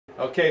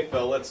Okay,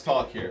 Phil, let's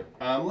talk here.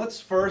 Let's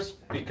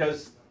first,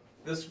 because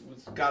this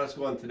got us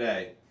going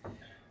today,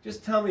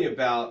 just tell me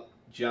about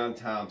John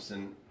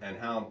Thompson and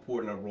how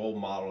important a role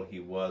model he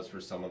was for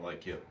someone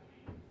like you.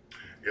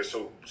 Yeah,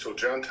 so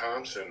John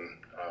Thompson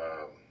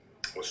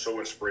was so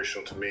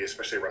inspirational to me,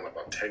 especially around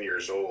about 10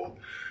 years old.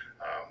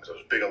 I was a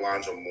big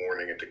Alonzo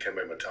Mourning and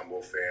Dikembe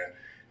Mutombo fan,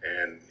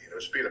 and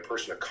just being a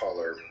person of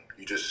color,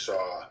 you just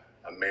saw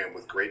a man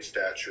with great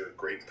stature,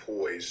 great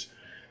poise,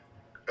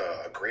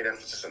 a great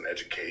emphasis on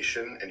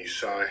education, and you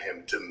saw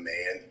him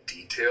demand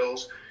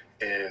details.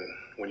 And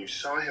when you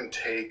saw him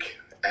take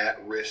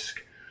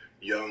at-risk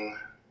young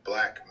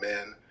black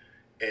men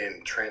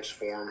and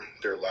transform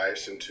their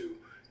lives into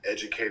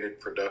educated,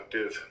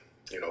 productive,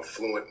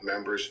 fluent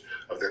members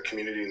of their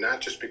community,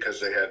 not just because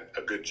they had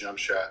a good jump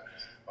shot,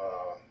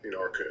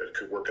 or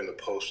could work in the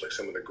post like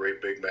some of the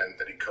great big men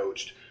that he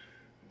coached,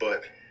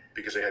 but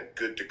because they had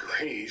good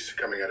degrees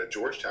coming out of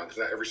Georgetown, because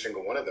not every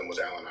single one of them was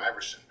Allen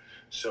Iverson.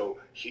 So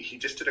he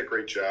just did a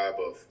great job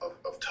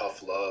of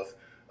tough love,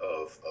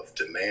 of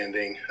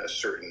demanding a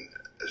certain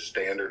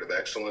standard of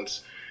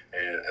excellence.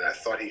 And I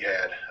thought he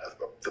had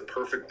the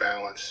perfect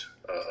balance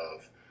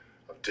of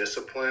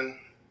discipline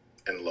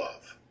and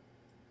love.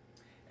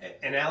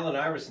 And Allen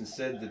Iverson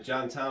said that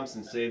John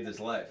Thompson saved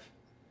his life.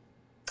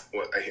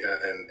 Well,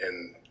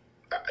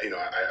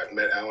 I've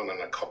met Allen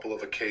on a couple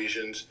of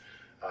occasions,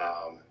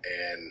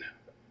 and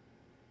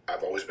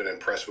I've always been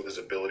impressed with his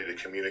ability to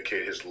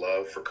communicate his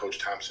love for Coach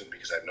Thompson,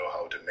 because I know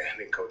how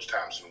demanding Coach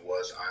Thompson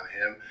was on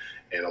him.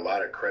 And a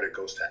lot of credit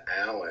goes to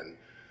Allen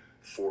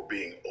for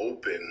being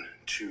open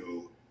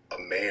to a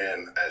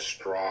man as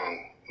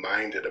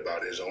strong-minded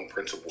about his own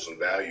principles and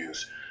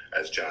values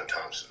as John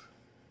Thompson.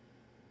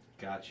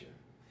 Gotcha.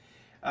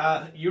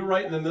 You're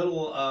right in the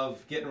middle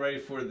of getting ready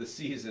for the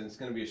season. It's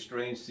going to be a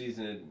strange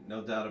season,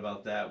 no doubt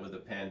about that, with the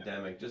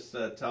pandemic. Just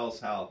tell us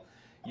how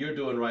you're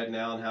doing right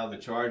now and how the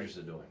Chargers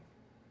are doing.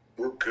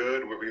 We're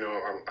good.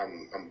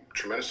 I'm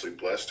tremendously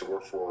blessed to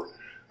work for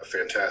a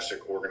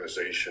fantastic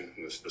organization.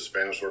 The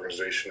Spanish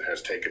organization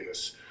has taken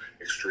this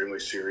extremely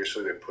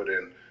seriously. They put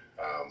in,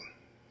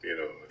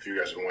 if you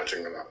guys have been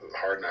watching the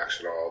Hard Knocks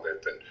at all, they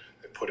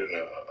put in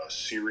a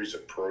series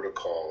of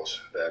protocols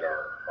that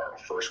are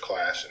first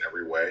class in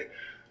every way.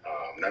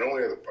 Not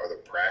only are the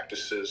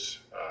practices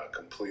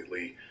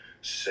completely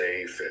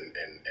safe and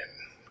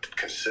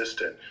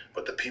consistent,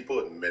 but the people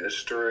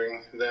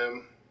administering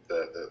them,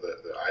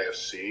 the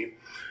IFC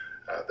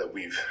that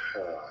we've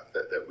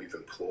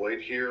employed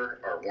here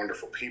are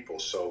wonderful people.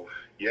 So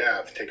yeah,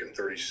 I've taken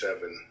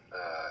 37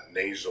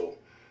 nasal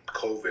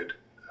COVID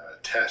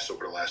tests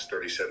over the last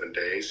 37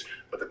 days,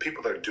 but the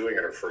people that are doing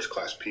it are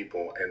first-class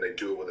people, and they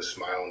do it with a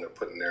smile, and they're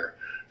putting their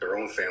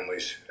own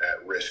families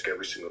at risk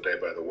every single day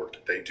by the work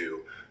that they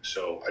do.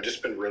 So I've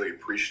just been really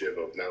appreciative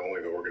of not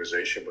only the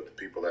organization, but the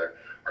people that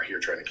are here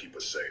trying to keep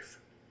us safe.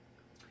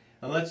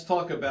 And let's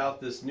talk about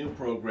this new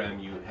program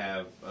you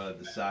have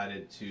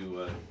decided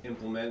to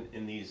implement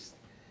in these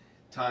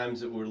times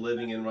that we're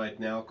living in right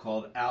now,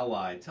 called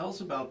Ally. Tell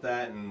us about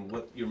that and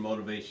what your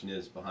motivation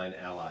is behind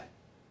Ally.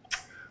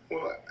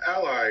 Well,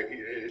 Ally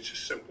is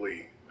just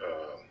simply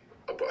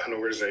an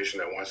organization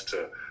that wants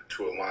to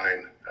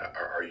align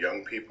our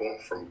young people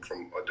from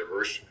a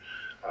diverse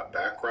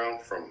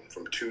background, from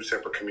two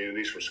separate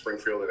communities, from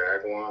Springfield and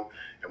Agawam,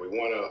 and we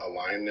want to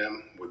align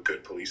them with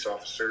good police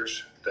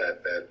officers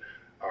that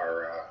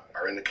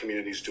are in the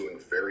communities doing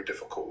very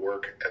difficult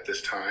work at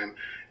this time,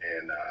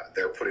 and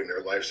they're putting their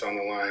lives on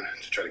the line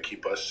to try to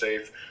keep us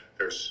safe.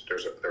 There's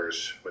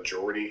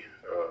majority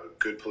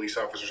good police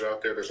officers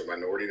out there. There's a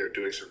minority that are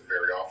doing some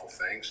very awful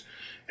things,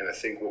 and I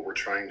think what we're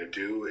trying to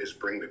do is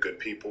bring the good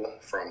people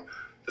from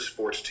the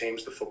sports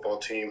teams, the football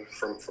team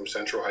from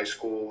Central High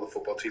School, the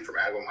football team from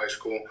Agawam High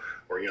School,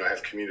 or I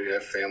have community, I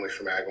have family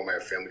from Agawam, I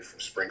have family from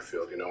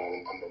Springfield.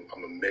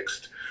 I'm a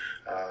mixed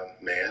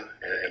man,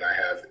 and I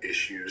have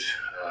issues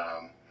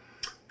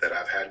that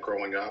I've had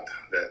growing up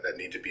that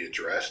need to be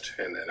addressed,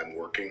 and I'm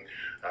working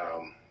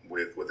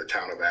with the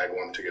town of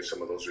Agawam to get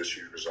some of those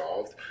issues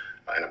resolved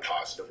in a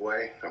positive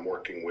way. I'm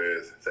working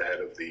with the head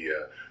of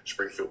the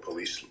Springfield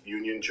Police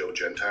Union, Joe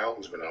Gentile,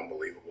 who's been an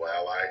unbelievable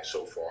ally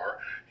so far.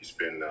 He's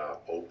been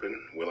open,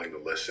 willing to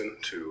listen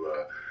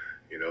to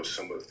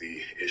some of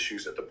the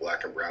issues that the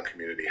black and brown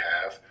community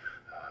have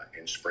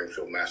in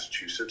Springfield,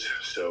 Massachusetts.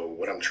 So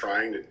what I'm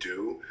trying to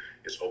do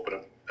is open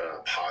up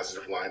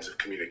positive lines of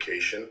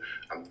communication.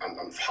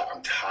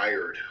 I'm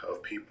tired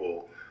of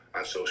people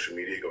on social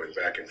media going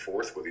back and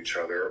forth with each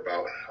other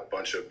about a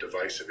bunch of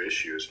divisive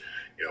issues.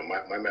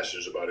 My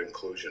message is about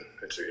inclusion.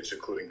 It's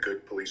including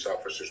good police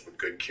officers with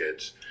good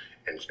kids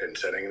and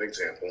setting an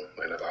example.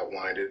 And I've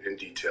outlined it in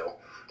detail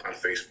on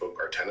Facebook,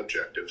 our 10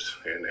 objectives,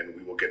 and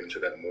we will get into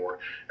that more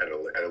at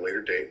a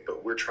later date.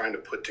 But we're trying to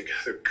put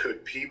together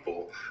good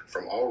people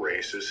from all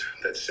races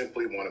that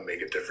simply want to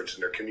make a difference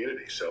in their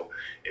community. So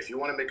if you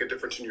want to make a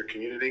difference in your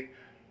community,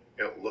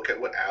 look at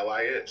what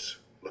Ally is.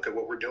 Look at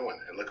what we're doing,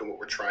 and look at what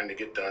we're trying to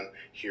get done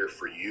here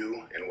for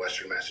you in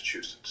Western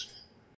Massachusetts.